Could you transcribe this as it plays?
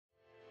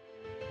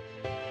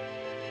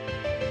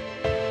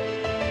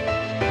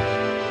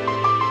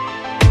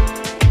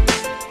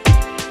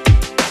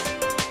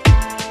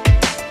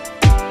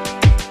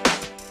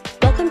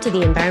to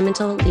the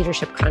Environmental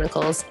Leadership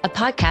Chronicles, a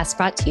podcast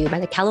brought to you by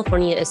the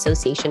California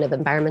Association of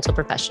Environmental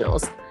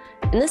Professionals.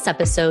 In this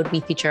episode,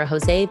 we feature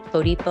Jose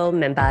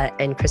Bodipo-Memba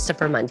and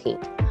Christopher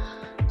Mundhenk.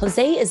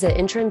 Jose is the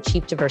Interim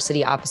Chief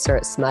Diversity Officer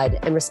at SMUD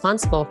and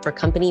responsible for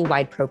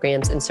company-wide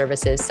programs and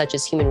services such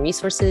as human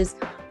resources,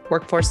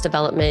 workforce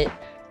development,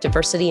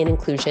 diversity and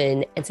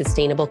inclusion, and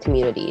sustainable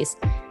communities.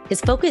 His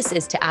focus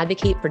is to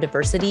advocate for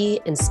diversity,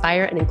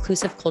 inspire an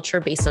inclusive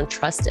culture based on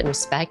trust and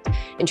respect,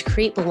 and to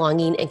create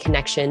belonging and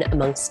connection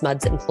among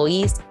SMUD's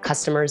employees,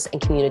 customers,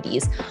 and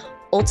communities,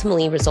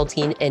 ultimately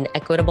resulting in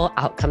equitable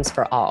outcomes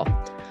for all.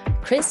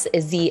 Chris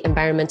is the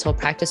Environmental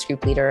Practice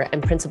Group Leader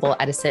and Principal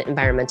at Ascent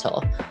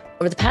Environmental.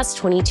 Over the past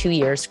 22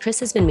 years, Chris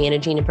has been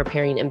managing and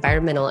preparing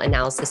environmental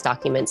analysis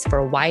documents for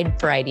a wide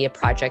variety of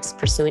projects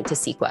pursuant to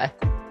CEQA.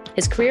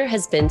 His career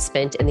has been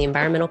spent in the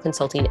environmental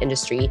consulting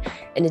industry,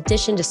 in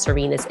addition to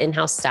serving as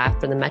in-house staff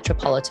for the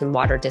Metropolitan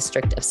Water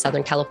District of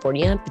Southern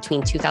California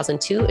between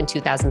 2002 and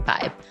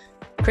 2005.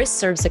 Chris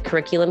serves the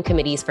curriculum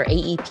committees for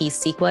AEP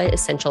CEQA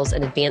Essentials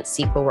and Advanced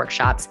CEQA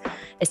workshops,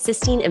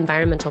 assisting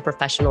environmental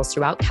professionals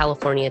throughout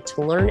California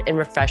to learn and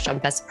refresh on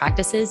best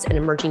practices and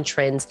emerging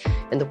trends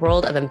in the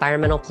world of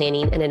environmental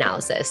planning and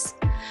analysis.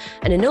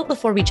 And a note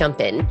before we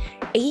jump in,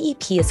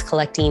 AEP is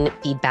collecting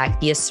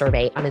feedback via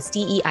survey on its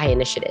DEI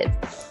initiative.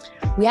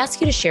 We ask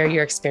you to share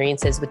your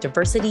experiences with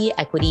diversity,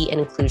 equity, and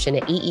inclusion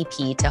at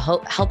AEP to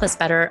help us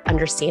better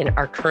understand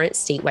our current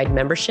statewide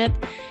membership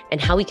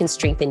and how we can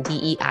strengthen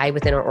DEI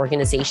within our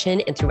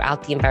organization and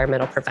throughout the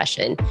environmental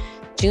profession.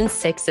 June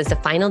 6th is the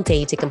final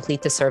day to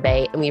complete the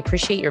survey, and we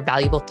appreciate your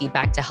valuable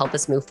feedback to help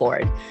us move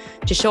forward.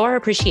 To show our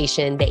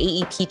appreciation, the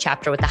AEP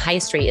chapter with the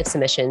highest rate of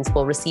submissions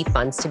will receive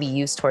funds to be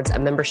used towards a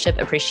membership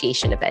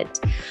appreciation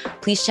event.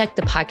 Please check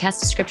the podcast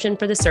description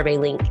for the survey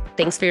link.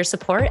 Thanks for your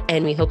support,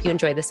 and we hope you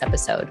enjoy this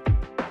episode.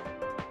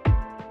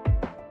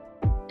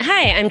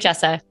 Hi, I'm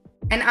Jessa.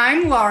 And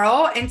I'm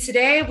Laurel. And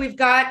today we've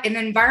got an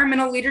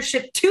environmental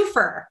leadership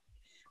twofer.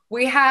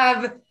 We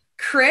have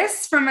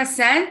Chris from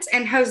Ascent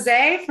and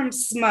Jose from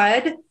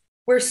SMUD.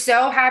 We're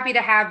so happy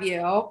to have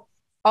you.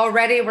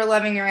 Already, we're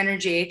loving your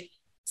energy.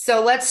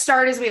 So let's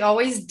start as we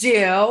always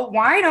do.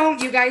 Why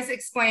don't you guys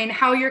explain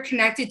how you're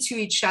connected to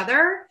each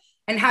other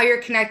and how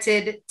you're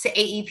connected to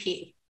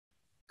AEP?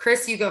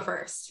 Chris, you go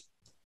first.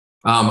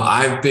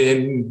 I've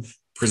been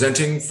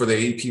presenting for the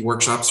AEP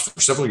workshops for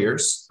several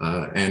years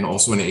and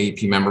also an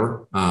AEP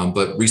member,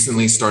 but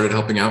recently started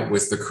helping out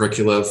with the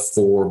curricula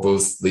for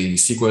both the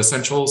CEQA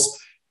Essentials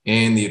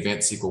and the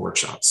Advanced CEQA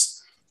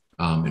workshops,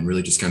 and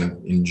really just kind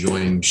of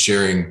enjoying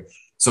sharing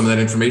some of that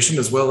information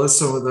as well as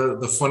some of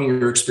the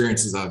funnier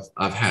experiences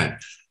I've had.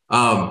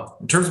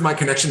 In terms of my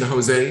connection to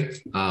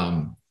Jose,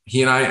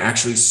 he and I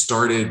actually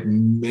started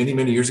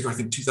many years ago. I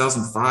think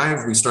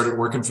 2005, we started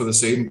working for the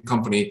same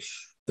company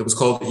that was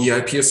called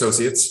EIP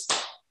Associates.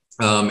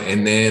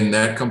 And then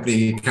that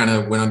company kind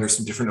of went under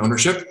some different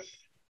ownership,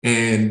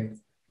 and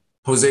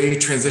Jose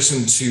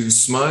transitioned to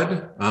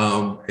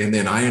SMUD. And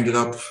then I ended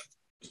up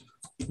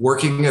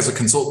working as a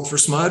consultant for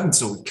SMUD. And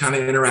so we kind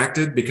of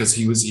interacted because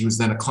he was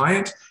then a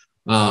client.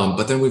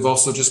 But then we've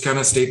also just kind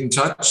of stayed in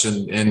touch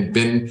and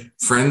been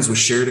friends with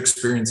shared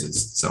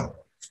experiences. So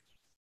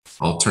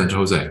I'll turn to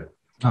Jose.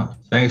 Oh,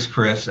 thanks,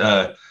 Chris.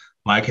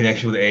 My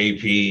connection with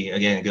AEP,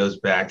 again, goes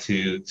back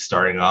to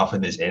starting off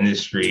in this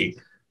industry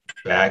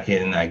back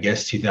in, I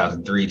guess,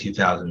 2003,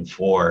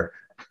 2004,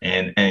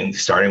 and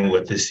starting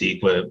with the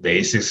CEQA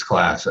basics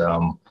class.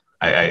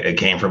 I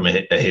came from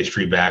a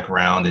history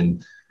background,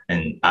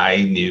 and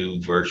I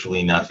knew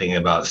virtually nothing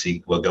about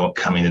CEQA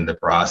coming into the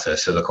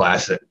process. So the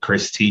class that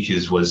Chris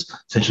teaches was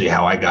essentially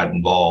how I got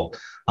involved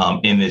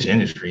in this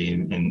industry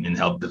and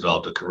helped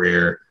develop a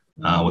career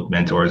with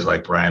mentors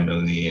like Brian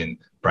Mooney and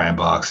Brian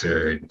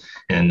Boxer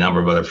and a number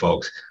of other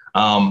folks.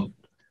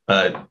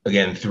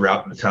 Again,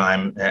 throughout the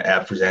time,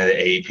 I've presented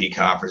at AEP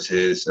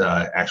conferences,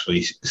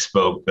 actually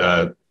spoke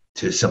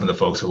to some of the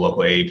folks at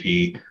local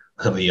AEP,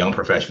 some of the young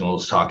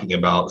professionals talking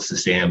about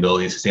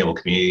sustainability and sustainable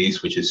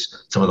communities, which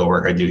is some of the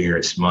work I do here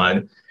at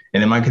SMUD.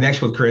 And then my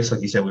connection with Chris,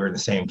 like you said, we were in the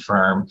same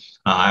firm.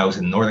 I was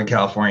in Northern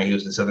California. He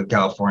was in Southern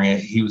California.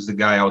 He was the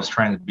guy I was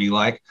trying to be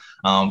like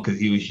because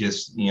he was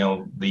just,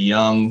 the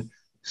young,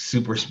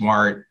 super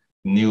smart,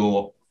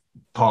 knew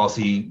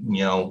policy,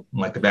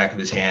 like the back of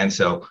his hand.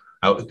 So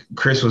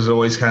Chris was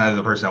always kind of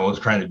the person I was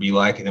trying to be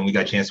like, and then we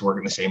got a chance to work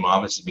in the same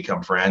office and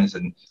become friends,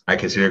 and I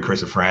consider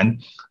Chris a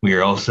friend. We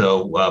were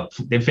also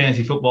did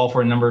fantasy football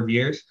for a number of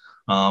years.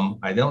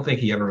 I don't think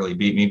he ever really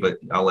beat me, but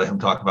I'll let him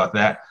talk about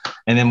that.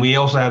 And then we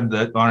also had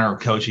the honor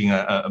of coaching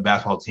a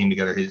basketball team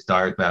together, his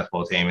daughter's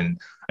basketball team,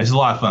 and it's a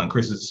lot of fun.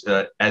 Chris is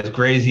as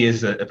great as he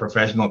is a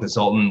professional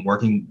consultant,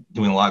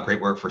 doing a lot of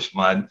great work for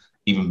SMUD,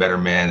 even better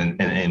man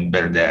and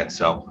better dad.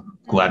 So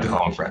glad to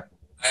call him friend.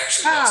 I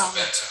actually also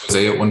met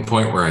Jose at one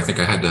point where I think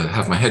I had to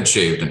have my head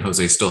shaved, and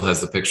Jose still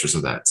has the pictures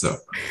of that. So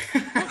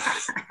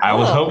I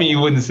was hoping you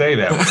wouldn't say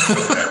that.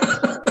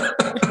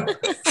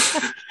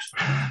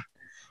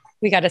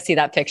 We got to see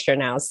that picture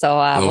now. So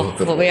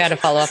we got to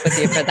follow up with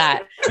you for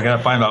that. I got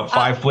to find about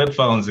 5 flip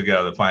phones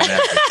ago to find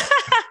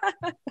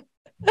that.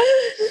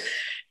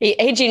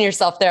 Aging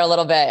yourself there a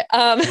little bit.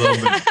 A little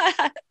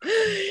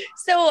bit.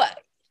 So,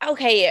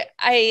 okay.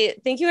 I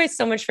thank you guys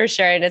so much for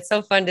sharing. It's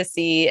so fun to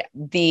see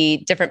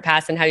the different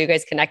paths and how you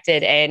guys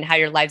connected and how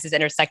your lives has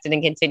intersected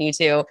and continue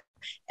to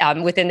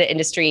within the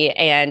industry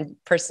and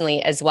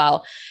personally as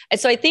well. And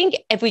so I think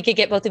if we could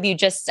get both of you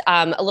just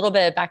a little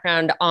bit of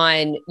background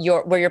on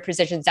where your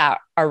positions are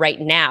right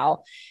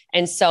now.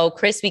 And so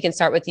Chris, we can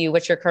start with you.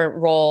 What's your current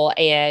role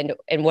and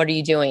what are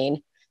you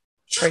doing?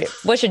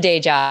 What's your day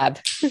job?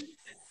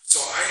 So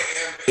I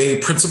am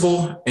a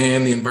principal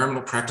and the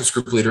environmental practice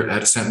group leader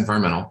at Ascent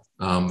Environmental.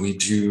 We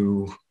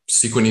do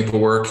CEQA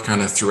work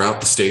kind of throughout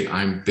the state.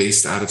 I'm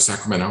based out of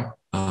Sacramento.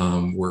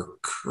 We're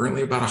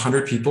currently about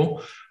 100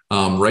 people.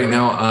 Right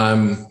now,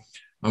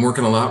 I'm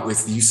working a lot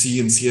with UC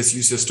and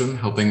CSU system,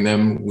 helping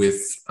them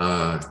with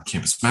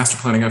campus master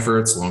planning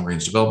efforts,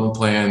 long-range development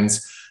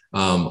plans,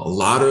 a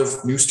lot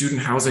of new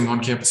student housing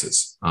on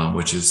campuses,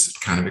 which is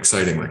kind of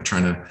exciting, like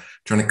trying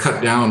to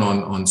cut down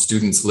on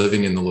students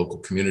living in the local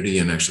community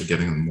and actually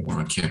getting them more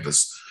on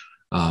campus.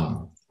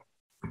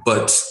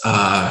 But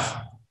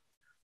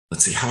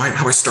let's see how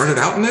I started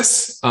out in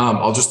this.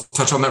 I'll just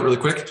touch on that really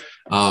quick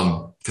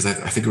because I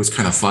think it was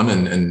kind of fun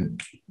and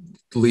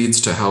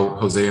leads to how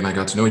Jose and I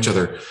got to know each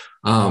other.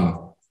 I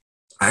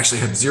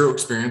actually had zero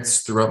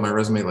experience throughout my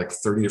resume, like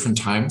 30 different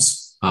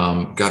times.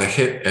 Got a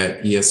hit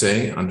at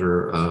ESA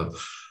under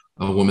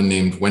a woman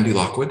named Wendy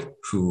Lockwood,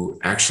 who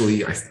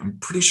actually, I'm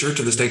pretty sure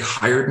to this day,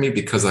 hired me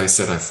because I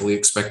said I fully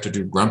expect to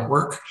do grunt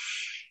work.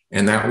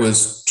 And that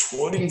was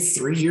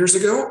 23 years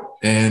ago.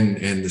 And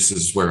this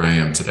is where I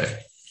am today.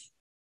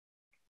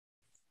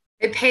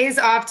 It pays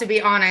off to be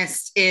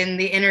honest in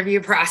the interview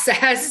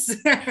process,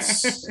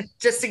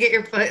 just to get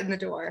your foot in the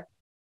door.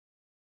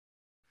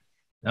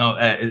 No,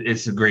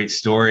 it's a great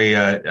story.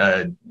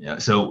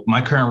 So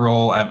my current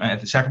role, I'm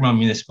at the Sacramento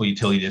Municipal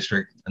Utility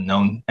District,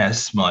 known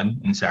as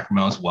SMUD in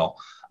Sacramento as well.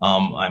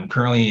 I'm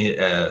currently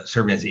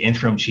serving as the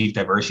Interim Chief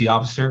Diversity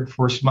Officer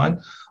for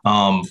SMUD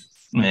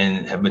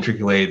and have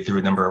matriculated through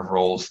a number of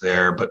roles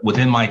there. But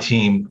within my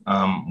team,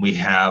 we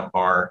have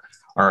our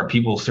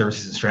People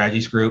Services and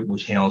Strategies group,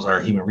 which handles our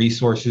human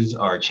resources,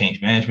 our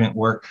change management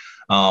work,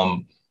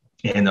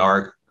 and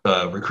our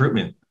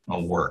recruitment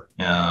work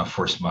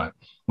for SMUD.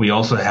 We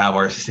also have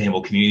our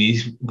Sustainable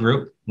Communities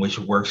group, which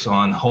works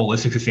on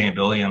holistic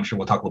sustainability. I'm sure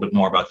we'll talk a little bit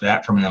more about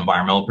that from an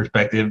environmental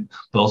perspective,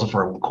 but also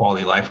for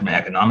quality of life from an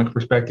economic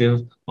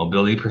perspective,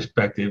 mobility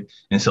perspective,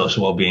 and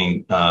social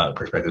well-being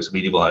perspective. So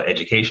we do a lot of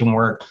education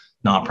work,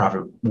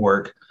 nonprofit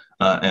work,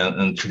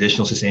 and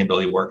traditional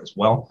sustainability work as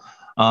well.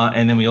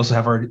 And then we also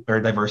have our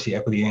diversity,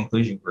 equity, and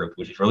inclusion group,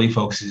 which really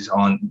focuses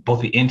on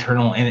both the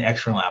internal and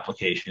external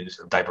applications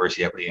of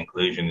diversity, equity, and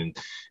inclusion.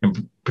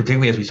 And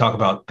particularly as we talk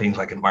about things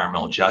like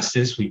environmental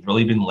justice, we've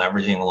really been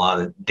leveraging a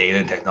lot of data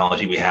and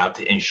technology we have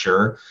to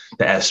ensure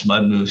that as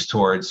SMUD moves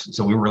towards,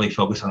 so we're really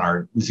focused on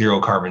our zero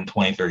carbon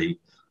 2030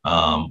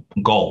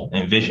 goal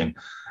and vision,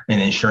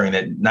 and ensuring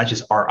that not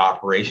just our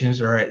operations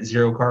are at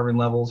zero carbon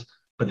levels,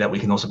 but that we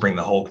can also bring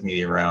the whole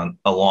community around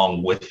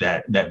along with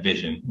that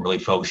vision, really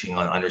focusing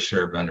on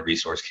underserved and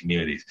under-resourced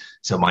communities.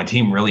 So my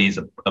team really is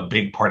a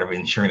big part of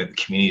ensuring that the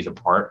community is a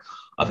part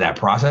of that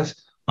process.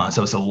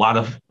 So it's a lot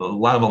of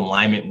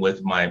alignment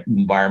with my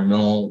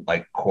environmental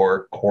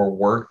core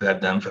work that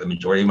I've done for the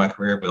majority of my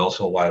career, but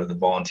also a lot of the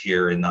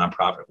volunteer and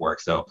nonprofit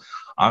work. So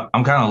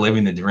I'm kind of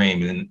living the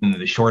dream. And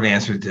the short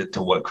answer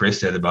to what Chris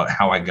said about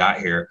how I got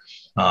here,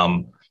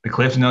 the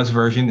Cliff Notes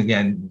version,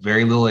 again,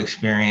 very little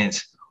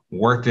experience.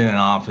 Worked in an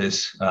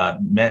office,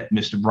 met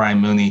Mr. Brian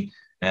Mooney,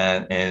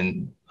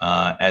 and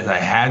as I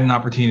had an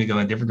opportunity to go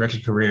in a different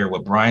direction career,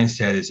 what Brian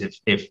said is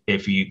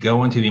if you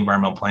go into the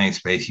environmental planning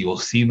space, you will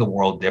see the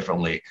world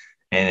differently,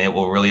 and it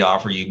will really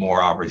offer you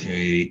more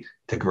opportunity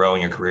to grow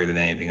in your career than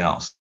anything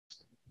else.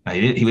 Now,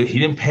 he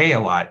didn't pay a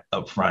lot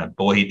up front,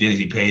 but what he did is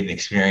he paid an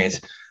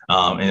experience,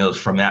 and it was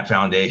from that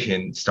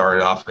foundation,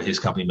 started off at his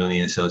company, Mooney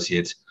 &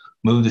 Associates,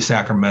 moved to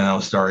Sacramento,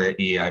 started at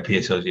EIP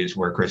Associates,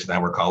 where Chris and I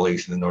were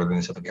colleagues in the Northern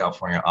and Southern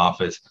California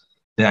office.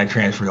 Then I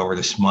transferred over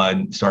to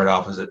SMUD, started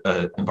off as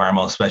an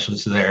environmental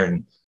specialist there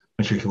and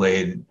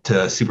matriculated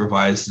to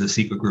supervise the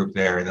CEQA group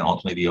there, and then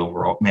ultimately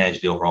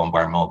managed the overall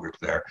environmental group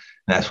there.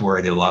 And that's where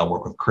I did a lot of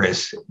work with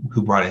Chris,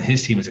 who brought in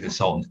his team as a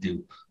consultant to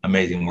do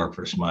amazing work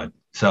for SMUD.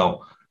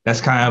 So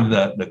that's kind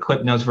of the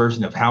Clip Notes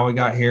version of how we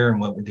got here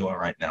and what we're doing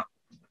right now.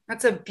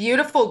 That's a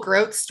beautiful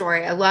growth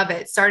story. I love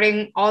it.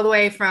 Starting all the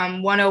way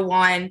from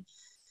 101,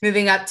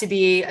 moving up to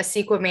be a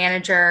CEQA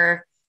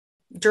manager,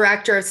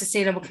 director of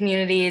sustainable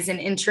communities, and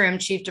interim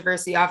chief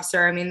diversity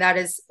officer. I mean, that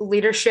is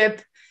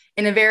leadership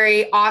in a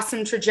very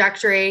awesome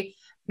trajectory.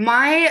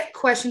 My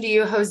question to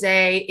you,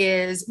 Jose,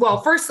 is, well,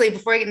 firstly,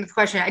 before I get into the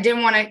question, I did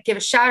want to give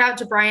a shout out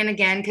to Brian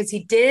again, because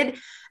he did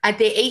at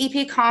the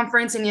AEP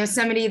conference in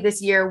Yosemite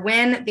this year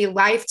win the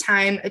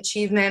Lifetime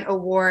Achievement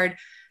Award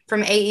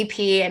from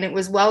AEP, and it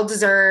was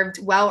well-deserved,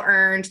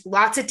 well-earned,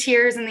 lots of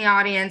tears in the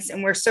audience,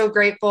 and we're so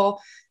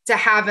grateful to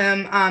have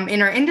him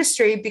in our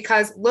industry,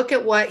 because look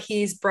at what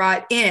he's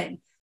brought in.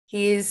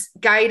 He's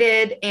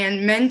guided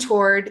and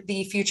mentored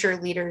the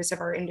future leaders of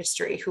our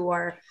industry who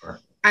are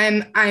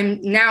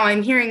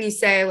I'm hearing you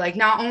say, like,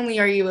 not only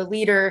are you a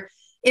leader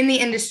in the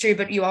industry,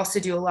 but you also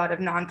do a lot of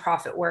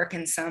nonprofit work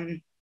and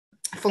some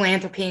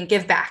philanthropy and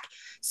give back.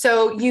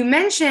 So you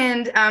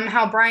mentioned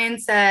how Brian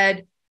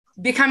said,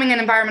 becoming an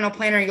environmental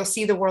planner, you'll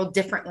see the world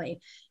differently.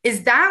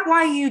 Is that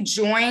why you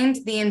joined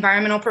the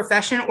environmental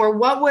profession, or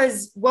what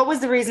was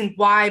the reason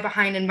why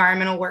behind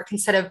environmental work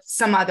instead of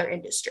some other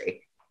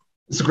industry?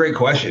 It's a great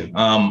question.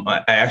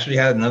 I actually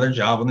had another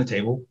job on the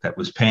table that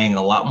was paying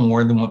a lot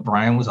more than what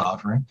Brian was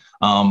offering.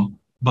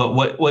 But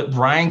what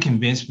Brian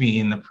convinced me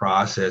in the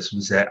process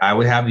was that I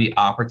would have the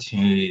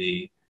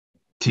opportunity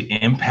to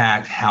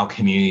impact how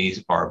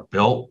communities are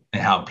built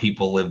and how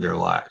people live their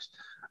lives.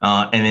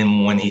 And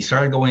then when he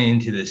started going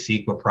into the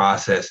CEQA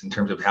process in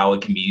terms of how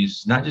it can be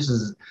used, not just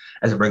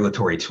as a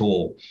regulatory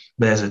tool,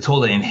 but as a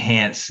tool to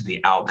enhance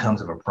the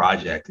outcomes of a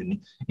project.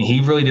 And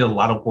he really did a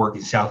lot of work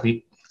in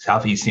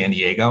Southeast San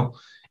Diego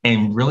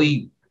and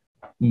really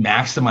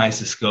maximize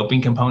the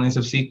scoping components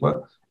of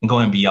CEQA and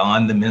going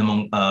beyond the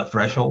minimum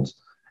thresholds,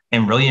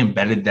 and really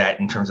embedded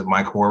that in terms of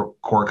my core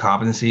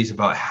competencies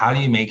about how do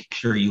you make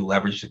sure you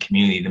leverage the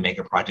community to make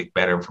a project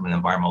better from an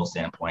environmental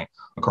standpoint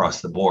across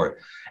the board.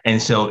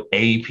 And so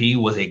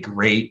AEP was a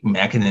great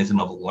mechanism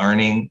of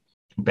learning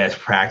best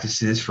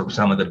practices from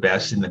some of the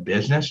best in the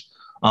business,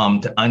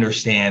 to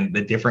understand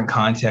the different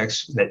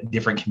contexts that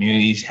different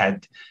communities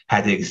had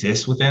to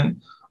exist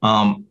within.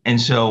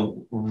 And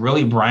so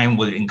really, Brian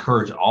would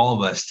encourage all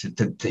of us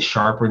to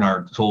sharpen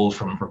our tools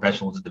from a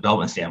professional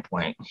development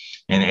standpoint.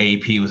 And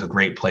AEP was a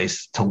great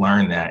place to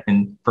learn that.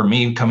 And for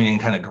me, coming in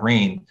kind of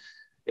green,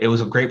 it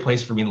was a great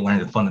place for me to learn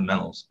the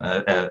fundamentals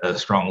at a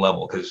strong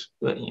level, because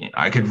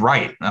I could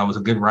write. I was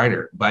a good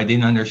writer, but I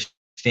didn't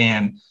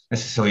understand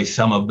necessarily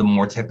some of the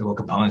more technical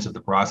components of the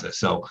process.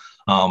 So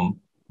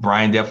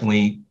Brian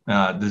definitely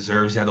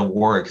deserves that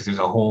award, because there's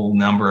a whole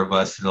number of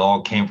us that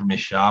all came from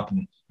his shop,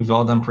 and we've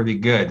all done pretty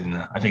good. And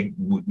I think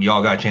we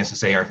all got a chance to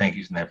say our thank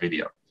yous in that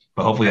video.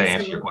 But hopefully that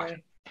answers your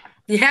question.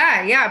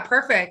 Yeah,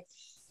 perfect.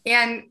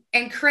 And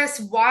Chris,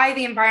 why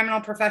the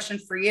environmental profession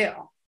for you?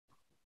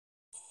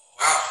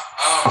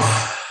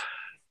 Wow.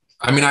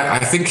 I mean, I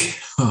think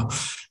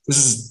this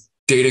is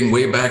dating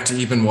way back to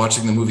even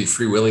watching the movie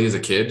Free Willy as a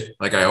kid.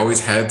 Like, I always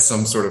had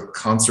some sort of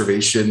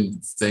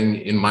conservation thing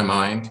in my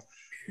mind.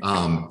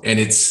 And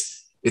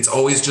it's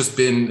always just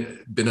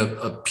been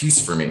a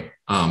piece for me.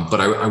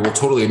 But I will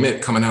totally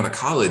admit, coming out of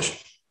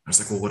college, I was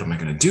like, well, what am I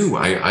going to do?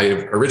 I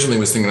originally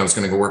was thinking I was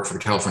going to go work for the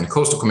California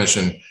Coastal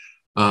Commission.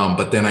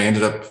 But then I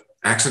ended up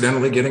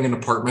accidentally getting an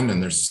apartment,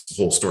 and there's a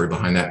whole story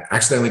behind that,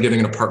 accidentally getting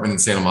an apartment in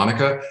Santa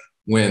Monica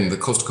when the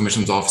Coastal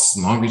Commission's office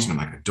in Long Beach. And I'm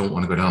like, I don't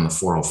want to go down the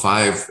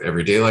 405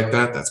 every day like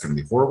that. That's going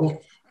to be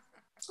horrible.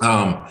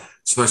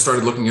 So I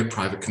started looking at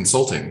private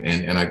consulting,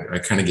 and I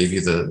kind of gave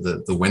you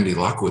the Wendy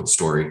Lockwood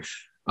story.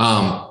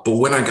 But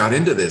when I got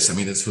into this, I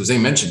mean, as Jose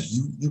mentioned,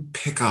 you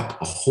pick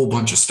up a whole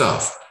bunch of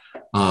stuff.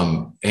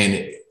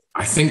 And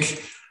I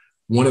think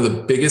one of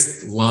the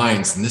biggest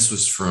lines, and this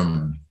was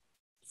from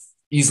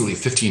easily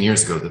 15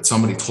 years ago, that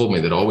somebody told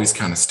me that always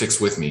kind of sticks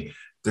with me.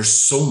 There's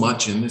so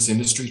much in this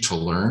industry to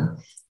learn,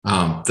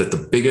 that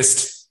the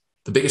biggest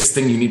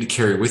thing you need to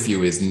carry with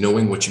you is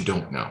knowing what you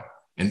don't know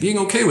and being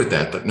okay with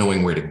that, but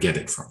knowing where to get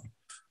it from.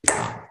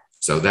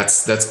 So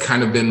that's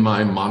kind of been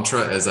my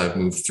mantra as I've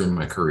moved through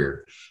my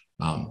career.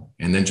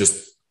 And then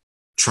just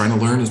trying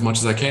to learn as much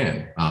as I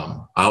can.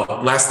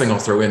 Last thing I'll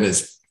throw in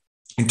is,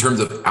 in terms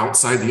of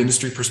outside the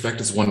industry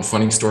perspectives, one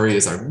funny story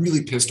is I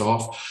really pissed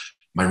off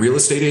my real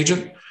estate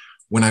agent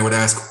when I would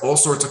ask all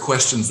sorts of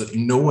questions that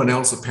no one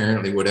else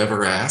apparently would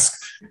ever ask.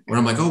 Where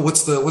I'm like, oh,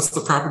 what's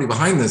the property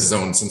behind this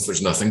zone, since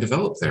there's nothing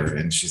developed there?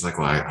 And she's like,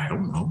 well, I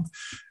don't know.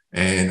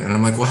 And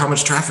I'm like, well, how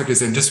much traffic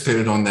is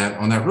anticipated on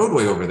that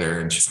roadway over there?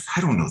 And she's like,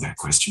 I don't know that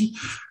question,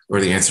 or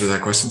the answer to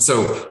that question.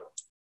 So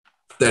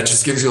that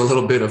just gives you a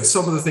little bit of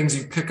some of the things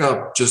you pick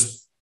up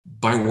just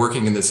by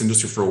working in this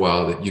industry for a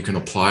while that you can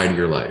apply to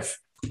your life.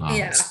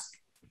 Yeah,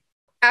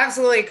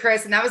 absolutely,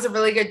 Chris. And that was a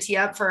really good tee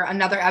up for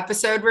another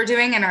episode we're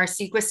doing in our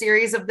CEQA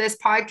series of this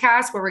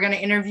podcast, where we're going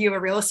to interview a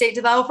real estate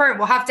developer, and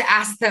we'll have to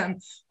ask them,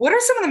 what are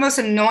some of the most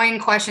annoying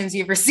questions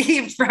you've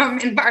received from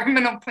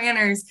environmental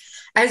planners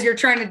as you're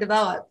trying to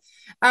develop?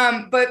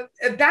 But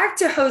back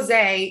to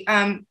Jose,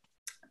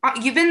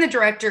 you've been the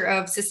director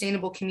of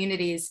sustainable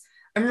communities.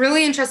 I'm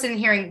really interested in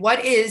hearing,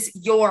 what is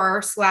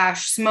your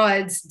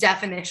 /SMUD's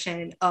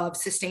definition of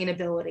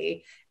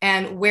sustainability,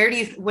 and what do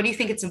you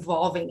think it's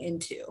evolving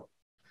into?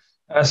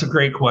 That's a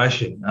great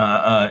question.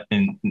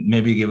 And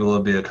maybe give a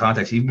little bit of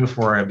context. Even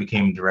before I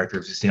became director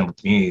of sustainable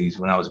communities,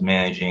 when I was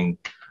managing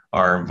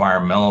our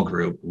environmental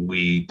group,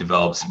 we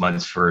developed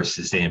SMUD's first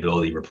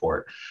sustainability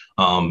report.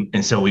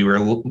 And so we were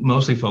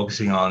mostly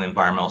focusing on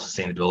environmental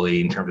sustainability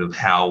in terms of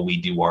how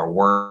we do our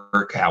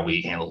work, how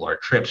we handle our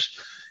trips,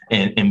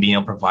 and being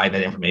able to provide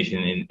that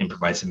information and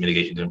provide some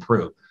mitigation to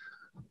improve.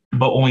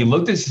 But when we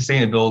looked at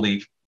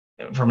sustainability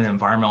from an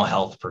environmental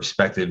health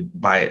perspective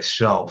by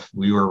itself,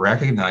 we were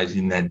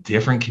recognizing that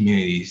different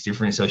communities,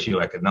 different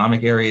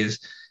socioeconomic areas,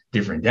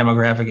 different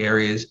demographic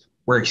areas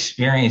were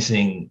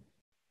experiencing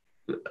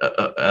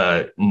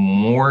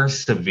more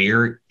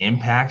severe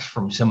impacts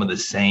from some of the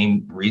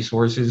same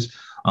resources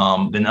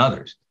than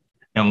others.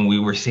 And we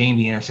were seeing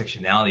the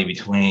intersectionality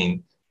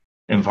between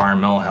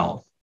environmental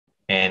health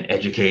and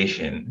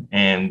education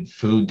and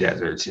food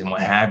deserts and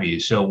what have you.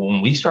 So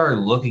when we started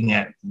looking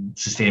at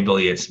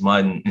sustainability at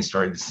SMUD and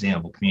started the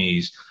Sustainable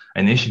Communities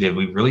Initiative,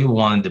 we really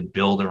wanted to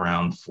build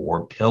around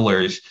 4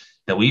 pillars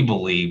that we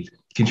believed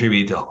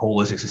contributed to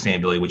holistic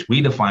sustainability, which we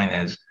define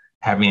as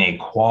having a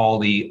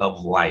quality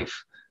of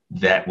life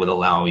that would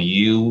allow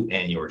you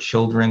and your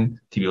children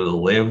to be able to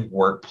live,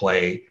 work,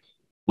 play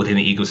within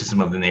the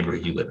ecosystem of the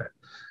neighborhood you live in.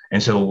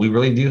 And so we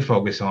really do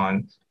focus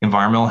on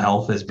environmental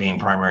health as being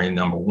primary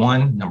number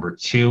 1. Number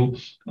 2,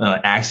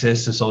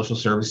 access to social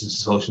services and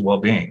social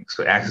well-being.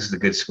 So access to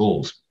good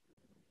schools,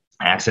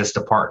 access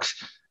to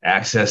parks,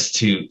 access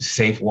to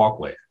safe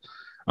walkways.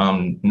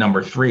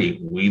 Number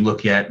 3, we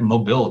look at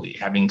mobility,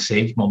 having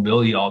safe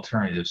mobility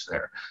alternatives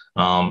there.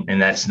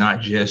 And that's not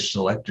just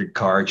electric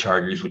car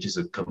chargers, which is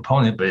a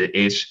component, but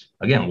it's,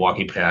 again,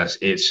 walking paths,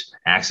 it's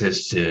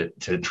access to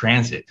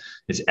transit,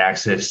 it's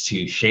access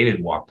to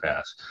shaded walk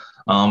paths.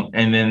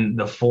 And then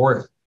the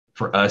 4th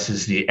for us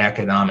is the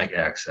economic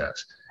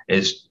access.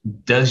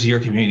 Does your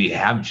community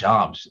have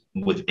jobs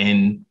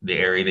within the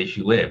area that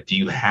you live? Do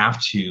you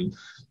have to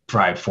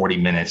drive 40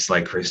 minutes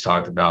like Chris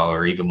talked about,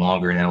 or even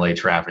longer in LA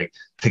traffic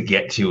to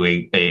get to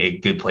a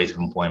good place of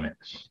employment?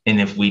 And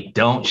if we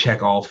don't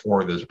check all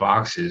 4 of those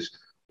boxes,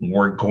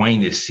 we're going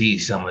to see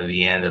some of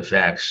the end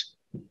effects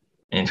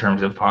in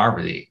terms of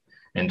poverty,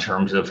 in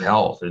terms of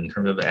health, in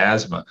terms of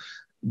asthma,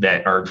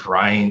 that are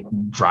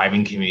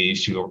driving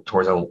communities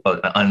towards an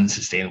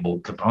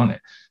unsustainable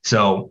component.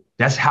 So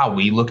that's how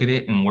we look at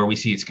it and where we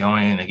see it's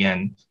going. And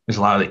again, there's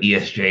a lot of the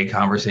ESG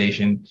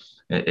conversation.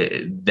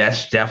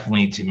 That's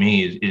definitely, to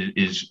me,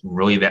 is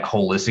really that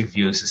holistic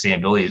view of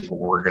sustainability is what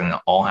we're going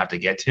to all have to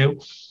get to.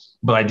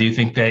 But I do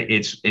think that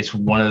it's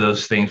one of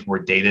those things where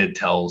data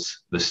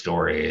tells the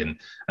story.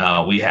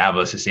 And we have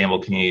a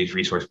Sustainable Communities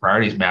Resource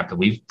Priorities map that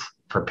we've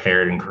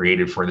prepared and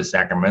created for the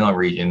Sacramento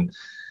region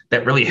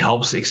that really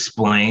helps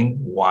explain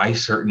why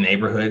certain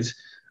neighborhoods,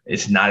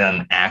 it's not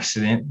an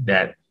accident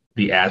that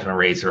the asthma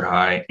rates are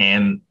high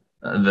and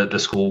the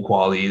school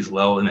quality is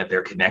low and that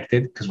they're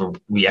connected, because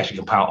we actually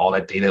compile all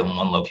that data in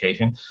one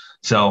location.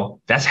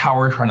 So that's how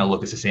we're trying to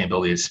look at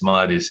sustainability at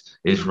SMUD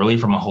is really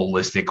from a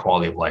holistic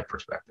quality of life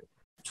perspective.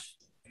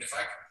 And if I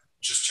could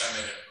just chime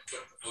in and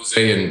put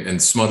Jose and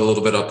SMUD a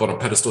little bit up on a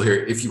pedestal here.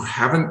 If you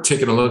haven't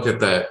taken a look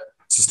at that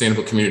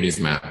Sustainable Communities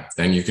Map,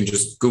 then you can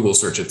just Google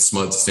search it,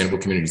 SMUD Sustainable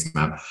Communities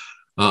Map.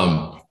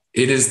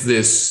 It is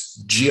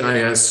this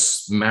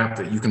GIS map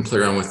that you can play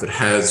around with that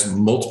has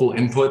multiple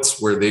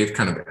inputs where they've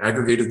kind of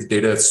aggregated the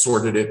data,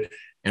 sorted it,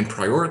 and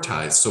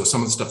prioritized. So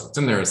some of the stuff that's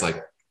in there is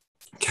like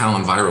Cal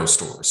Enviro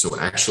stores. So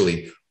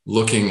actually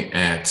looking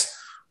at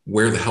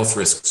where the health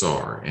risks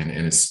are. And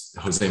as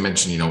Jose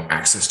mentioned,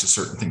 access to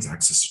certain things,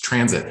 access to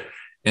transit.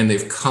 And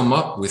they've come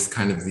up with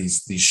kind of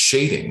these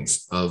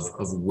shadings of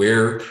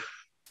where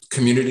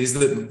communities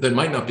that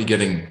might not be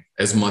getting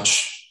as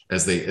much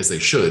as they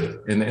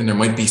should, and there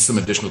might be some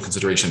additional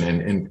consideration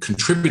and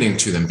contributing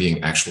to them being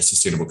actual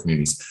sustainable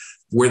communities,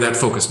 where that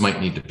focus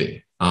might need to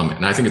be.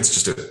 And I think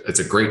it's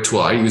a great tool.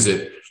 I use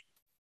it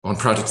on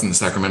projects in the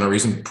Sacramento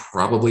region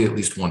probably at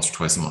least once or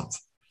twice a month,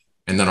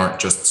 and that aren't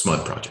just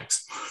SMUD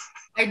projects.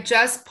 I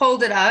just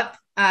pulled it up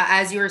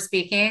as you were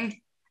speaking.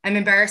 I'm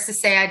embarrassed to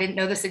say I didn't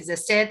know this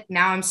existed.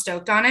 Now I'm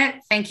stoked on it.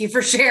 Thank you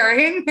for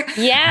sharing.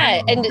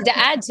 Yeah. And to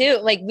add too,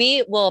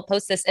 we will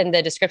post this in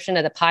the description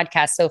of the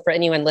podcast. So for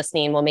anyone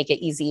listening, we'll make it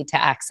easy to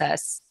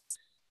access.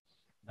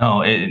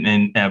 Oh,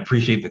 and I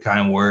appreciate the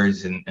kind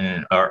words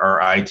and our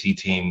IT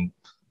team,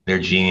 they're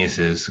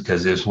geniuses,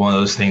 because it's one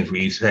of those things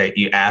where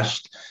you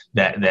asked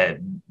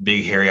that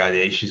big, hairy,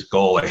 audacious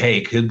goal, like,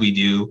 hey, could we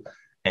do?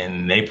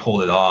 And they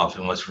pulled it off.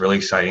 And what's really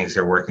exciting is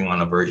they're working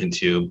on a version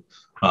 2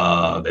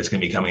 that's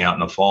going to be coming out in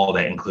the fall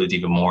that includes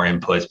even more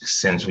inputs,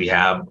 since we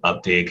have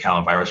updated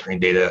Cal Enviro screen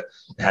data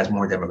that has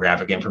more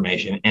demographic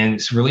information. And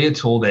it's really a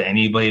tool that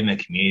anybody in the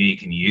community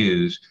can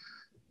use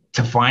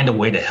to find a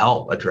way to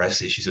help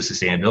address issues of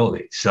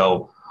sustainability.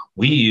 So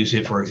we use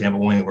it, for example,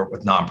 when we work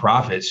with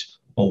nonprofits.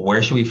 Well,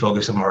 where should we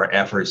focus some of our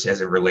efforts as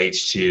it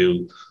relates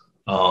to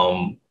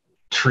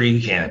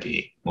tree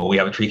canopy? Well, we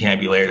have a tree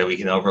canopy layer that we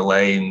can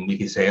overlay, and we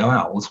can say, oh,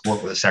 wow, let's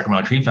work with the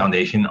Sacramento Tree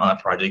Foundation on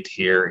a project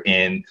here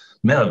in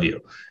Meadowview.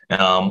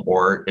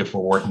 Or if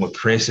we're working with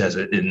Chris as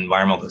an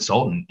environmental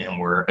consultant and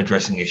we're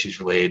addressing issues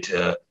related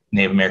to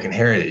Native American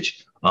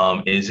heritage,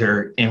 is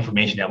there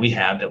information that we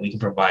have that we can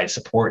provide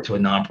support to a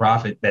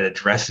nonprofit that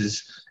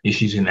addresses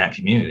issues in that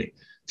community?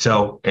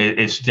 So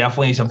it's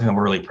definitely something that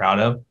we're really proud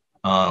of.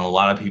 A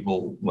lot of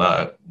people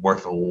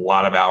work a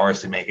lot of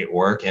hours to make it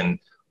work, and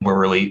we're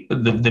really,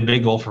 the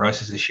big goal for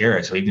us is to share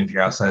it. So even if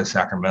you're outside of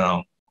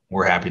Sacramento,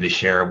 we're happy to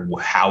share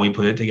how we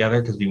put it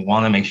together, because we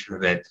want to make sure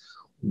that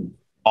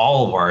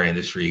all of our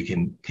industry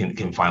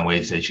can find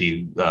ways to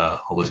achieve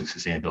holistic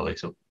sustainability.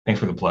 So thanks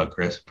for the plug,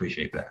 Chris.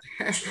 Appreciate that.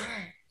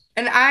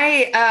 And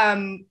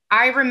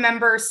I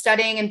remember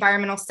studying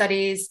environmental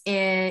studies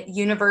in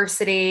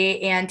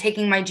university and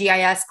taking my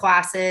GIS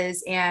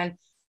classes, and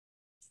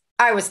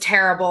I was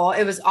terrible.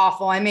 It was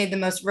awful. I made the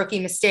most rookie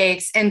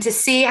mistakes. And to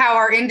see how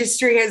our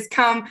industry has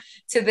come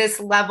to this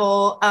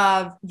level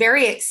of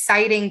very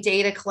exciting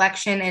data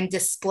collection and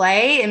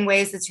display in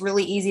ways that's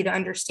really easy to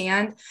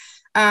understand.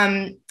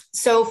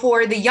 So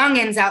for the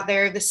youngins out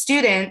there, the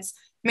students,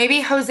 maybe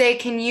Jose,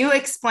 can you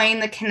explain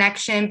the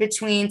connection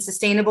between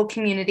sustainable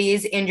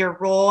communities and your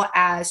role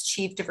as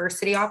Chief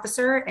Diversity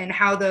Officer and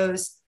how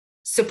those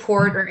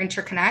support or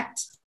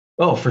interconnect?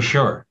 Oh, for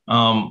sure.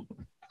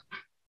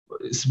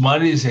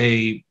 SMUD is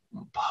a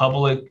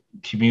public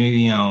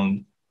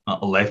community-owned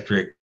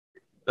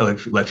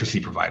electricity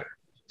provider.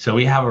 So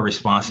we have a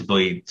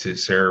responsibility to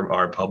serve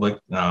our public.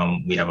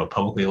 We have a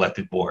publicly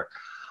elected board.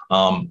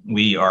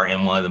 We are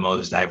in one of the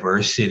most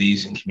diverse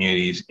cities and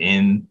communities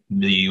in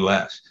the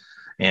U.S.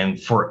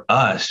 And for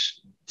us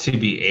to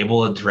be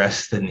able to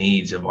address the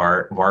needs of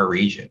our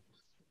region,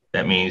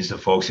 that means the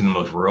folks in the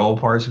most rural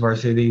parts of our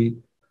city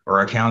or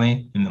our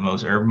county, in the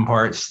most urban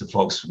parts, the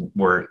folks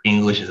where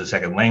English is a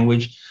second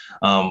language,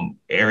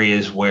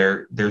 areas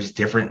where there's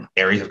different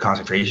areas of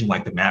concentration,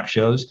 like the map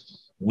shows,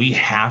 we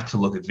have to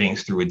look at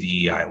things through a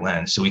DEI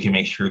lens so we can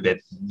make sure that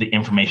the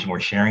information we're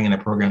sharing in the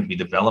programs we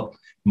develop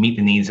meet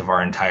the needs of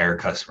our entire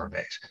customer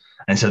base.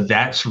 And so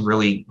that's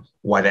really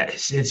why that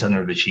sits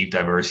under the Chief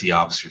Diversity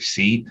Officer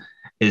seat,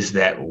 is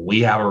that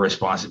we have a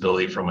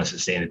responsibility from a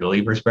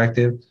sustainability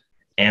perspective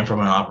and from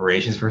an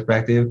operations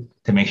perspective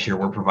to make sure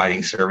we're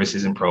providing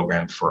services and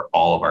programs for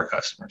all of our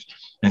customers.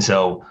 And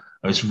so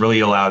it's really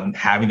allowed,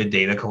 having the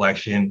data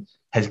collection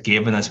has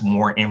given us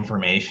more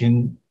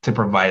information to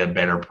provide a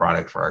better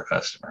product for our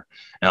customer,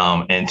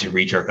 and to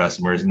reach our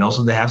customers, and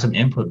also to have some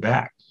input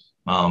back.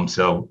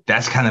 So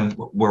that's kind of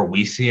where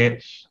we see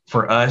it.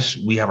 For us,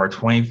 we have our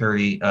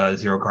 2030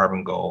 zero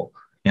carbon goal.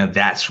 You know,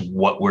 that's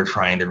what we're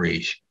trying to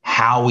reach.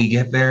 How we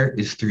get there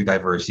is through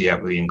diversity,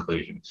 equity,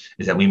 inclusion,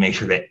 is that we make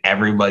sure that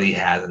everybody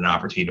has an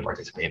opportunity to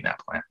participate in that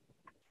plan.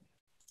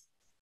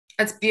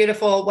 That's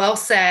beautiful. Well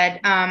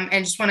said.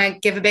 And just want to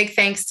give a big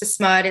thanks to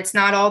SMUD. It's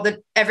not all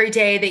the every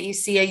day that you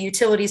see a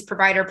utilities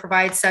provider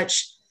provide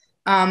such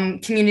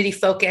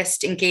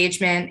community-focused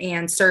engagement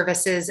and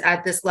services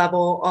at this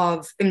level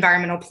of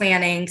environmental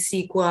planning,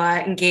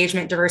 CEQA,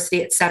 engagement,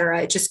 diversity, et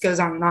cetera. It just goes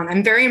on and on.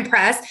 I'm very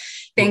impressed.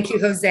 Thank you,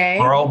 Jose.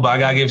 Carl, but I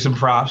got to give some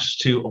props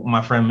to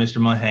my friend, Mr.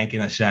 Mundhenk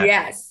and Ascent.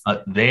 Yes.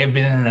 They have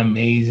been an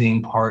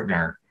amazing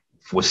partner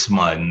with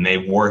SMUD, and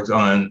they've worked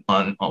on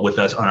with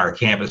us on our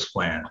campus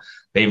plan.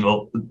 They've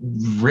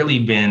really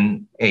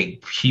been a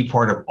key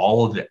part of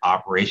all of the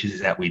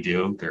operations that we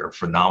do. They're a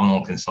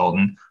phenomenal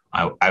consultant.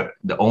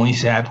 The only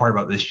sad part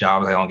about this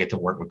job is I don't get to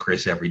work with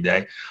Chris every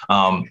day.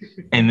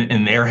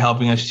 And they're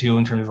helping us too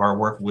in terms of our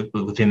work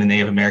within the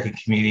Native American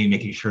community,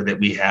 making sure that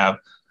we have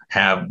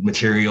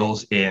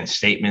materials and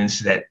statements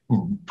that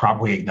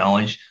properly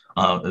acknowledge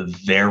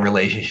their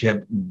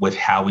relationship with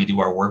how we do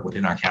our work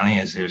within our county,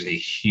 as there's a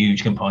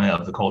huge component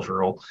of the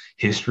cultural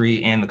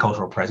history and the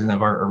cultural presence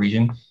of our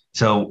region.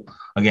 So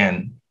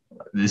again,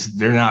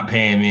 they're not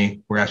paying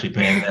me, we're actually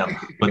paying them.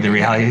 But the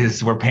reality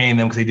is we're paying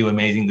them because they do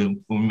amazing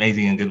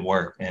and good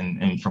work.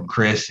 And from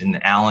Chris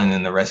and Alan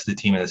and the rest of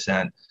the team at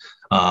Ascent,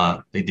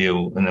 they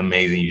do an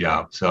amazing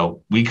job.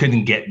 So we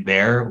couldn't get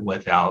there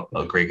without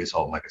a great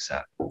consultant like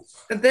Ascent.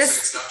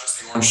 This not just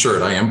the orange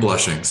shirt. I am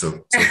blushing.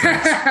 So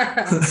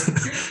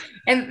thanks.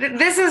 And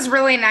this is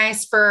really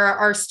nice for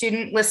our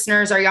student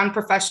listeners, our young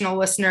professional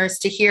listeners,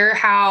 to hear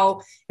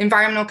how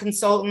environmental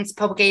consultants,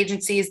 public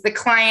agencies, the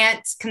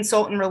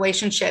client-consultant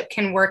relationship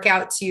can work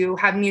out to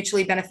have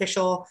mutually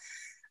beneficial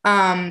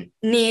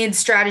needs,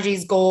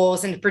 strategies,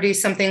 goals, and to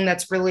produce something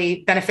that's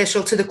really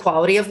beneficial to the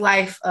quality of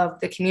life of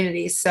the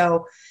community.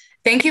 So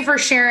thank you for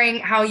sharing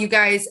how you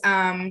guys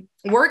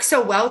work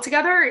so well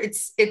together.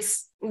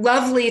 It's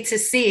lovely to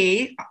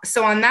see.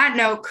 So on that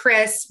note,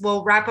 Chris,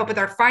 we'll wrap up with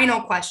our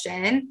final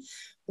question.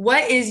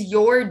 What is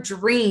your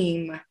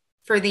dream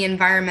for the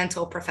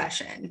environmental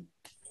profession?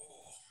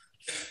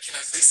 Can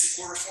I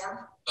say CEQA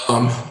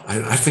reform?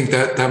 I think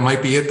that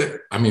might be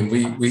it. I mean,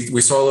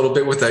 we saw a little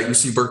bit with that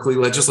UC Berkeley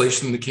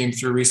legislation that came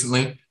through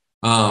recently.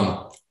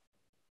 I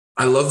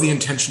love the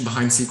intention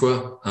behind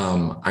CEQA.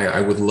 I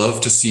would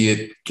love to see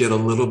it get a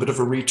little bit of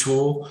a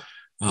retool.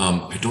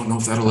 I don't know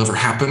if that'll ever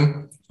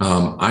happen.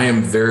 I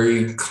am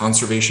very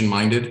conservation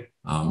minded,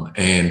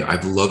 and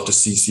I'd love to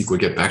see CEQA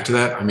get back to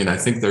that. I mean, I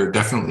think there are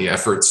definitely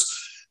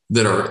efforts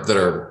that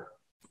are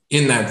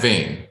in that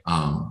vein.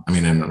 I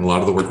mean, and a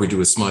lot of the work we do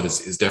with SMUD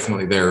is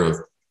definitely there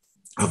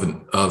of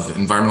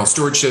environmental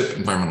stewardship,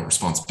 environmental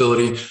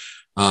responsibility.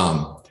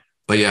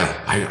 But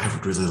yeah, I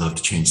would really love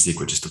to change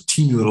CEQA just a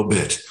teeny little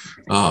bit.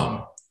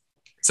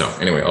 So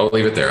anyway, I'll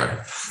leave it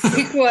there.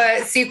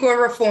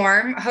 CEQA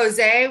reform.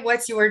 Jose,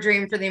 what's your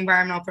dream for the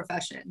environmental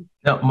profession?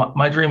 No,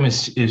 my dream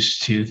is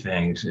two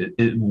things.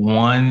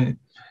 One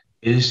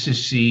is to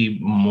see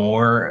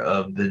more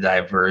of the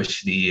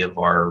diversity of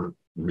our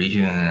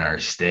region and our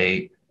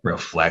state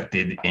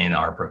reflected in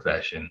our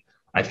profession.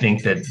 I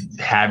think that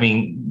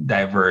having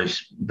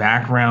diverse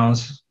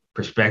backgrounds,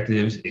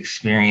 perspectives,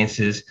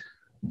 experiences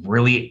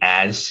really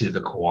adds to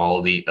the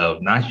quality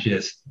of not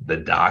just the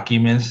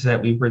documents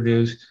that we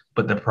produce,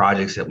 but the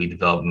projects that we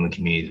develop and the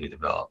communities we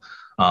develop.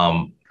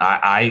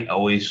 I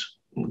always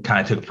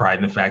kind of took pride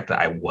in the fact that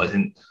I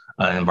wasn't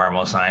an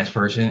environmental science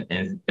person,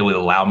 and it would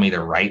allow me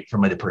to write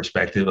from the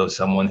perspective of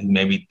someone who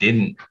maybe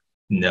didn't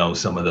know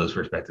some of those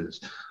perspectives.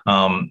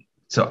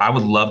 So I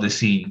would love to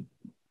see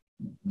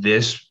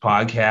this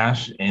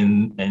podcast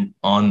and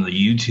on the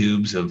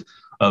YouTubes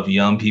of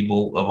young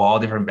people of all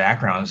different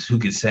backgrounds who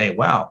could say,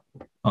 wow,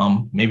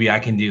 maybe I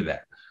can do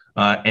that.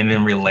 And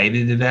then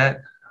related to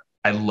that,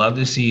 I'd love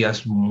to see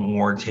us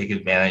more take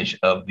advantage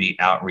of the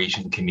outreach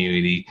and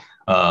community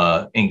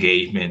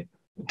engagement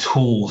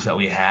tools that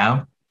we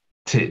have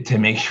to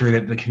make sure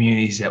that the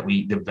communities that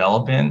we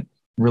develop in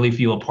really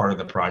feel a part of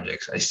the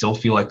projects. I still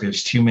feel like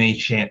there's too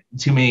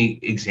many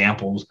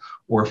examples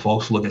where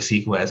folks look at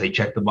CEQA as a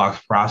check the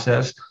box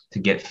process to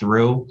get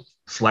through,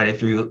 slide it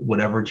through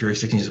whatever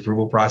jurisdiction's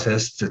approval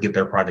process to get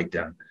their project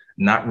done,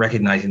 not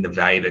recognizing the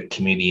value that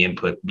community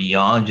input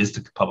beyond just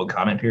the public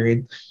comment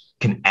period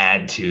can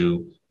add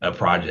to a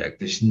project.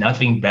 There's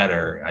nothing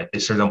better. I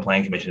served on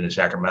Planning Commission in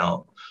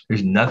Sacramento.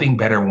 There's nothing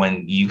better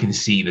when you can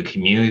see the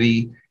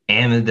community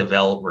and the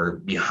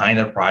developer behind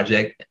a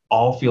project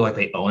all feel like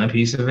they own a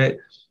piece of it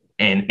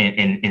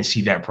and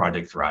see that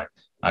project thrive.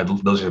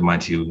 Those are my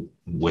two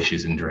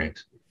wishes and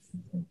dreams.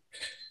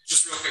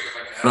 Just real quick, if I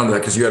can add on to that,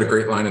 because you had a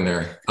great line in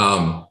there.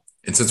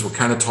 And since we're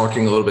kind of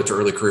talking a little bit to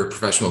early career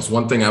professionals,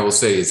 one thing I will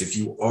say is if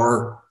you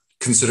are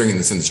considering in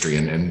this industry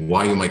and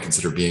why you might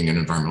consider being an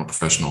environmental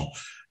professional,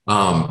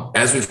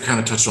 as we've kind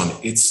of touched on,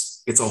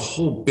 it's a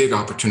whole big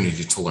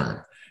opportunity to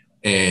learn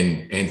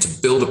and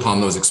to build upon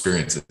those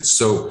experiences.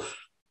 So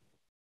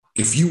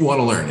if you want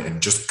to learn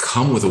and just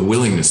come with a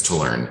willingness to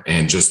learn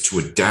and just to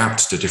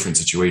adapt to different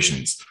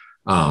situations,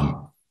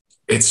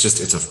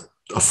 it's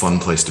a fun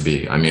place to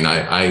be. I mean,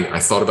 I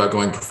thought about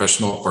going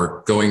professional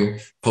or going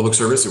public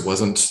service. It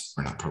wasn't,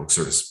 or not public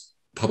service,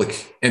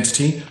 public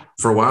entity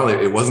for a while.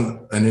 It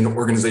wasn't an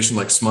organization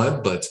like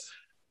SMUD, but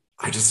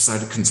I just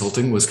decided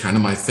consulting was kind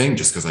of my thing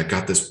just because I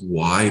got this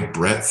wide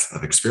breadth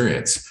of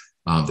experience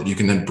that you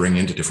can then bring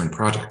into different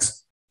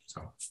projects.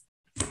 So,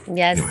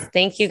 yes. Anyway.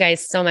 Thank you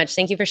guys so much.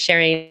 Thank you for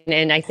sharing.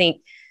 And I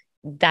think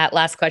that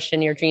last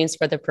question, your dreams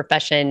for the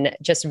profession,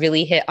 just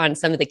really hit on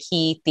some of the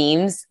key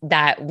themes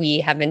that we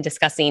have been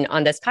discussing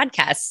on this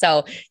podcast.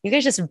 So you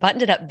guys just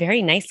buttoned it up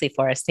very nicely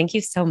for us. Thank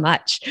you so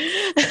much.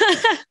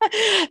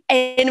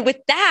 And with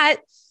that,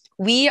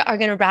 we are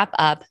going to wrap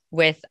up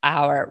with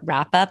our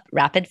wrap-up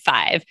rapid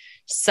five.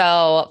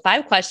 So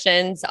 5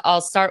 questions.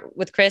 I'll start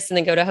with Chris and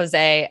then go to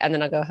Jose, and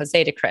then I'll go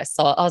Jose to Chris.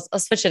 So I'll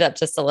switch it up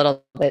just a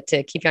little bit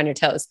to keep you on your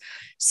toes.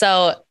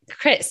 So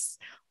Chris,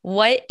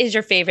 what is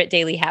your favorite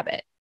daily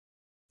habit?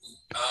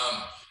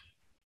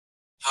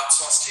 Hot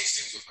sauce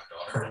tastings with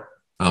my daughter.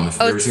 If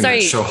you've ever seen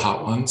that show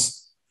Hot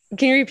Ones.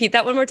 Can you repeat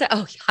that one more time?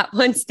 Oh, Hot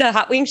Ones, the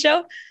Hot Wing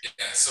show?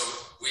 Yeah, so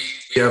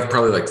we have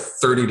probably like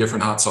 30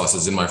 different hot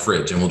sauces in my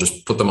fridge, and we'll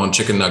just put them on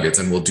chicken nuggets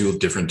and we'll do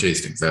different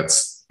tastings.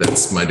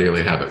 That's my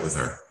daily habit with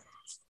her.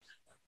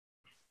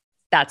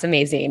 That's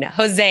amazing.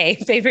 Jose,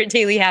 favorite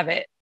daily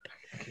habit?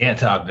 Can't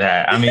top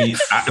that. I mean,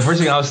 the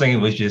first thing I was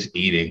thinking was just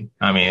eating.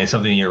 I mean, it's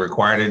something you're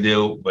required to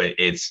do, but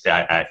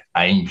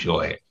I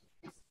enjoy it.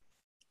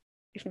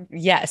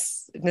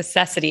 Yes,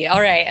 necessity.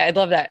 All right. I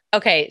love that.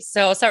 Okay.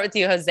 So I'll start with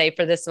you, Jose,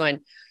 for this one.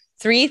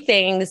 3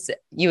 things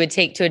you would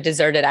take to a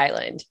deserted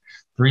island.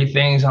 3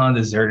 things on a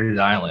deserted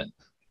island.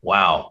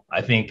 Wow.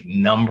 I think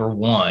number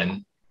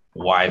 1,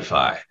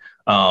 Wi-Fi.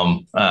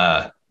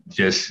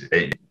 Just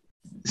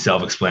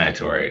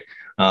self-explanatory.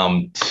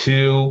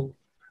 2,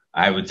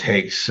 I would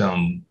take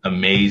some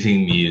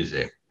amazing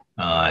music.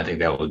 I think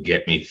that would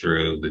get me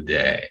through the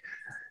day.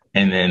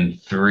 And then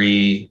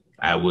 3,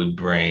 I would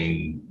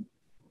bring...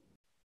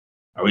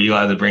 Are we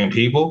allowed to bring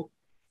people?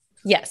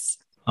 Yes.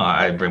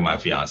 I'd bring my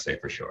fiance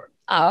for sure.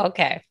 Oh,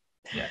 okay.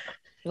 Yeah.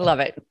 Love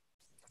it.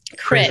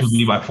 Chris would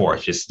be my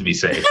 4th, just to be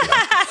safe.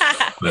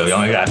 But we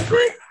only got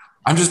 3.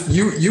 I'm just,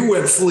 you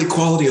went fully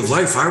quality of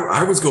life.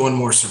 I was going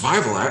more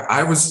survival.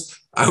 I was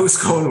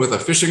going with a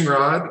fishing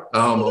rod,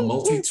 a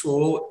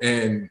multi-tool,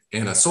 and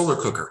a solar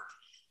cooker.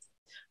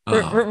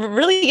 We're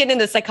really getting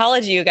into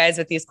psychology, you guys,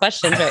 with these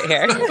questions right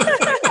here.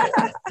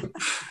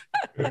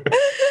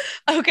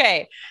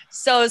 Okay.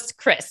 So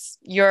Chris,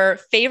 your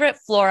favorite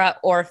flora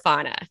or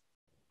fauna?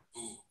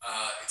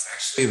 It's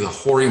actually the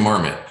hoary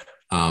marmot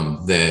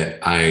that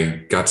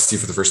I got to see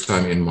for the first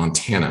time in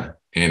Montana.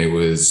 And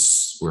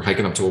we're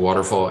hiking up to a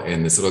waterfall,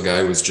 and this little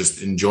guy was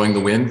just enjoying the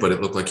wind, but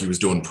it looked like he was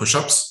doing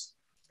push-ups.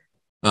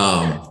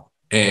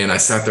 And I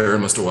sat there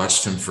and must have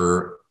watched him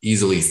for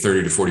easily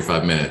 30 to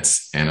 45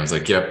 minutes. And I was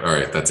like, yep, all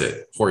right, that's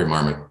it. Hoary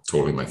marmot,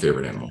 totally my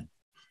favorite animal.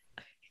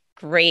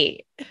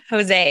 Great.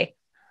 Jose?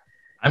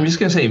 I'm just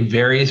going to say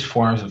various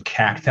forms of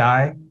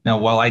cacti. Now,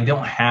 while I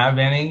don't have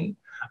any,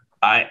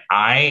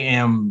 I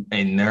am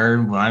a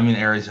nerd. When I'm in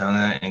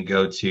Arizona and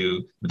go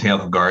to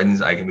botanical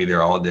gardens, I can be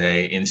there all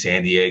day. In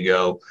San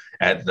Diego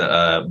at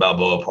the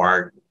Balboa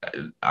Park,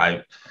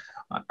 I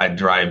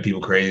drive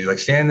people crazy. Like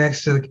stand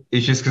next to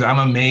it's just because I'm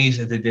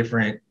amazed at the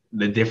different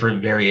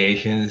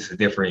variations, the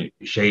different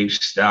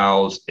shapes,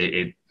 styles.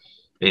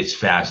 It's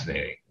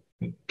fascinating.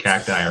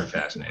 Cacti are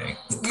fascinating.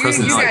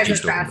 You guys are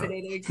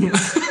fascinating.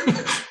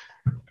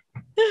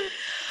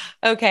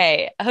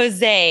 Okay,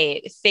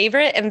 Jose,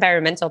 favorite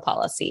environmental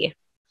policy?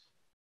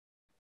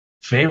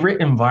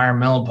 Favorite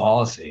environmental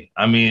policy?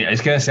 I mean,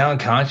 it's going to sound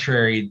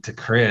contrary to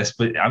Chris,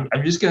 but I'm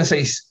just going to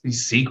say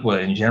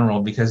CEQA in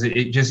general because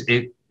it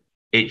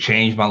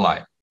changed my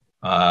life.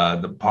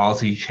 The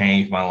policy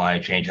changed my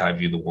life, changed how I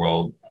view the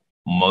world.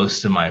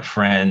 Most of my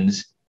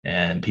friends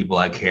and people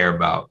I care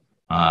about,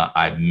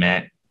 I've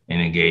met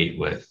and engaged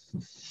with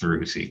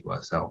through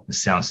CEQA. So it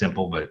sounds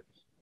simple, but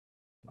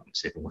I'm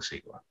sticking with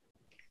CEQA.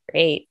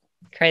 Great.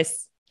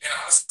 Chris? Yeah,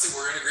 honestly,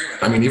 we're in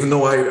agreement. I mean, even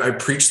though I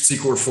preached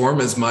CEQA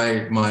reform as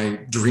my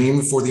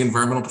dream for the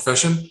environmental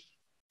profession,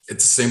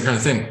 it's the same kind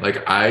of thing.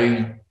 Like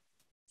I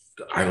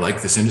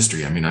like this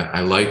industry. I mean,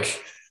 I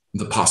like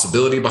the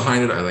possibility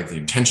behind it. I like the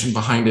intention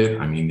behind it.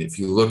 I mean, if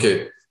you look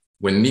at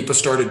when NEPA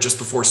started just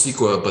before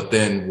CEQA, but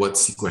then what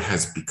CEQA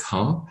has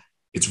become,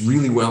 it's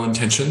really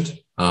well-intentioned.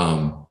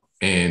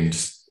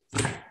 And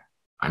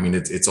I mean,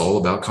 it's all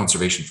about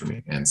conservation for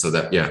me. And so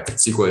that, yeah,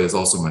 CEQA is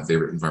also my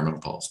favorite environmental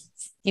policy.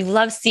 You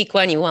love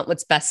CEQA and you want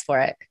what's best for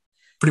it.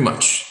 Pretty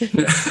much.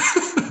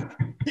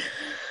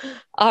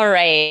 All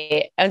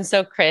right. And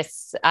so,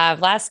 Chris,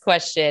 last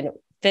question.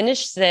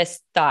 Finish this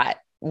thought.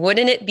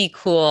 Wouldn't it be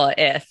cool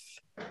if?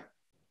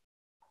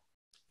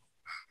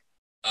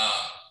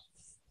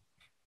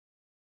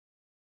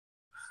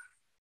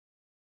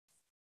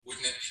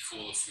 Wouldn't it be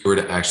cool if we were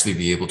to actually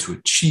be able to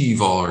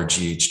achieve all our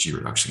GHG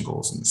reduction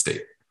goals in the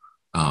state?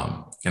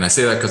 And I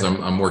say that because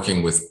I'm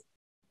working with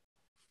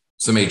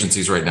some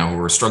agencies right now who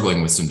are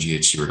struggling with some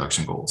GHG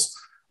reduction goals.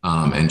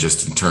 And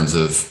just in terms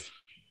of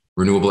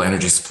renewable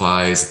energy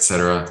supplies, et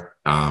cetera,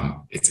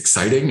 it's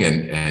exciting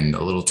and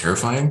a little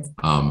terrifying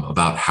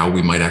about how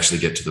we might actually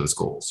get to those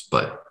goals.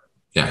 But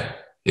yeah,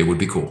 it would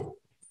be cool.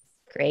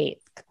 Great.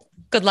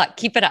 Good luck.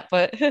 Keep it up.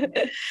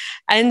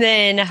 And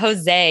then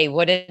Jose,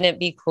 wouldn't it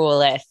be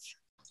cool if?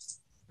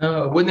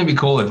 Wouldn't it be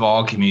cool if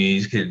all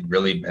communities could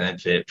really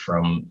benefit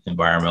from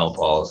environmental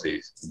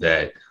policies,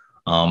 that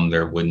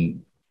there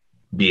wouldn't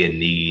be a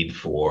need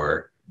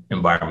for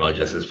environmental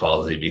justice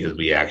policy because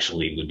we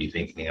actually would be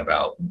thinking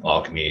about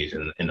all communities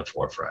in the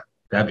forefront?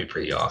 That'd be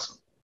pretty awesome.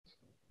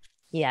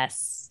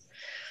 Yes.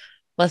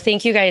 Well,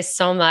 thank you guys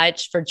so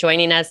much for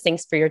joining us.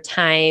 Thanks for your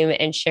time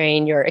and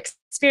sharing your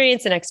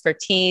experience and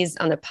expertise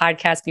on the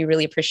podcast. We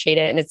really appreciate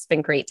it. And it's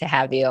been great to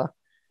have you.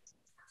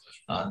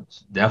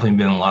 It's definitely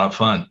been a lot of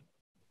fun.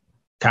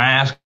 Can I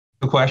ask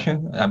a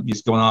question? I'm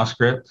just going off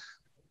script.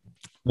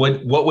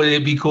 What would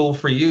it be cool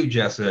for you,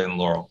 Jessa and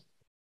Laurel?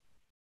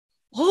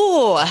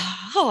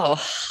 I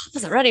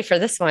wasn't ready for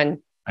this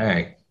one.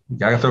 Hey, you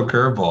gotta throw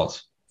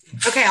curveballs.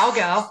 Okay, I'll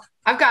go.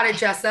 I've got it,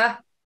 Jessa.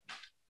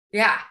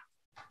 Yeah.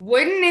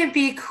 Wouldn't it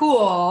be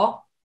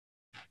cool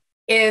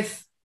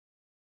if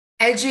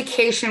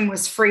education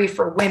was free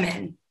for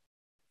women?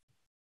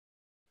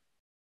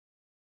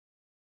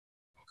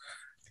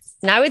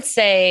 And I would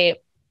say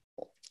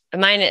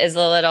mine is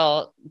a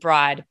little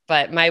broad,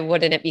 but my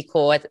wouldn't it be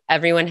cool if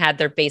everyone had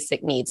their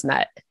basic needs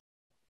met?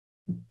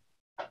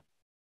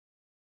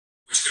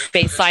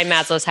 Baseline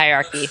Maslow's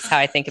hierarchy is how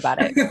I think about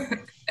it.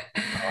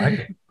 I like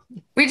it.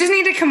 We just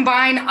need to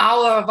combine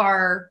all of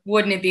our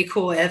wouldn't it be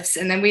cool ifs,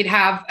 and then we'd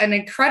have an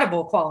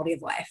incredible quality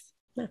of life.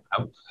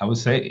 I would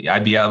say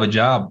I'd be out of a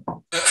job.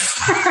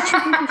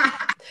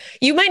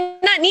 You might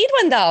not need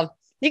one though.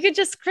 You could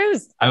just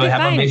cruise. I would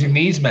have my basic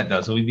needs met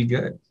though, so we'd be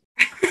good.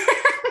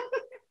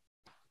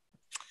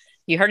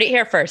 You heard it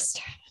here first.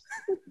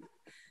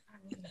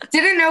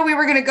 Didn't know we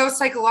were going to go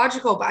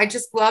psychological, but I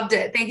just loved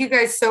it. Thank you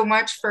guys so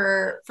much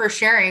for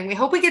sharing. We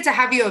hope we get to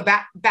have you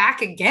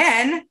back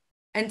again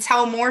and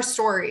tell more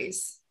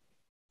stories.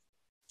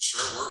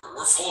 Sure,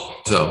 we're full of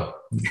them. So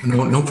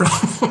no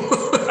problem.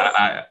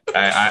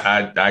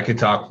 I could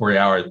talk 40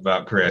 hours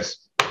about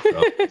Chris.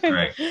 So,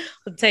 right.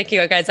 We'll take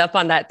you guys up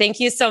on that. Thank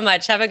you so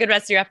much. Have a good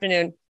rest of your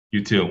afternoon.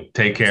 You too.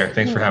 Take care.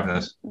 Thanks for having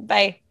us.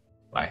 Bye.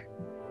 Bye.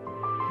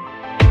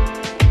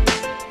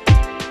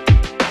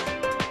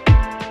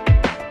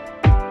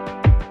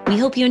 We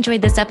hope you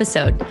enjoyed this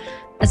episode.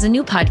 As a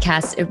new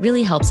podcast, it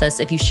really helps us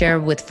if you share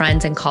with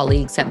friends and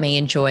colleagues that may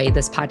enjoy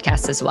this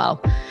podcast as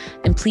well.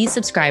 And please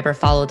subscribe or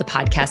follow the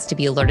podcast to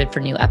be alerted for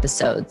new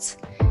episodes.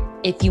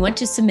 If you want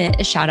to submit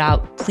a shout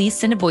out, please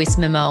send a voice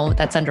memo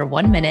that's under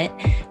 1 minute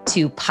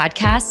to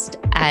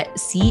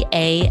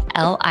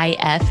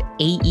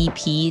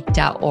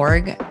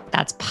podcast@califAEP.org.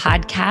 That's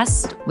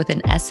podcast with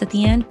an S at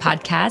the end,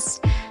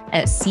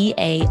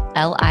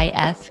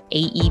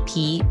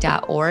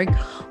 podcast@califAEP.org.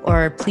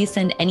 Or please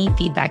send any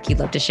feedback you'd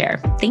love to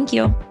share. Thank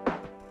you.